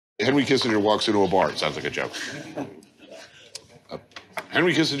Henry Kissinger walks into a bar. It sounds like a joke.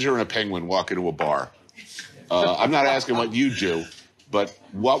 Henry Kissinger and a penguin walk into a bar. I'm not asking what you do, but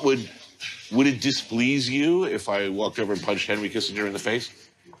what would it displease you if I walked over and punched Henry Kissinger in the face?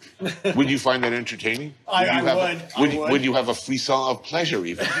 Would you find that entertaining? I would. Would you have a frisson of pleasure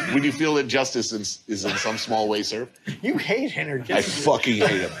even? Would you feel that justice is in some small way served? You hate Henry Kissinger. I fucking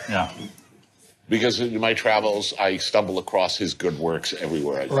hate him. Yeah. Because in my travels, I stumble across his good works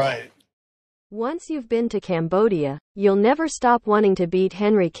everywhere I go. Right. Once you've been to Cambodia, you'll never stop wanting to beat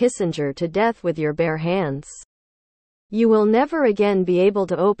Henry Kissinger to death with your bare hands. You will never again be able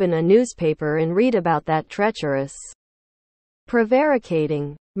to open a newspaper and read about that treacherous,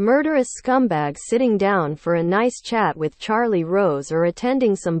 prevaricating, murderous scumbag sitting down for a nice chat with Charlie Rose or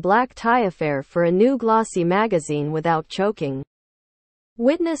attending some black tie affair for a new glossy magazine without choking.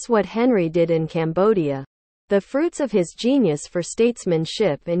 Witness what Henry did in Cambodia, the fruits of his genius for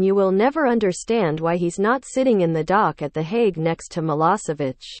statesmanship, and you will never understand why he's not sitting in the dock at The Hague next to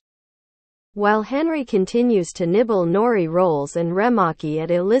Milosevic. While Henry continues to nibble nori rolls and remaki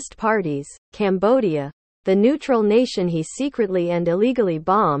at illicit parties, Cambodia, the neutral nation he secretly and illegally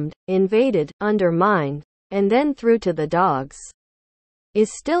bombed, invaded, undermined, and then threw to the dogs,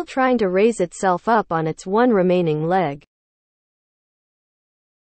 is still trying to raise itself up on its one remaining leg.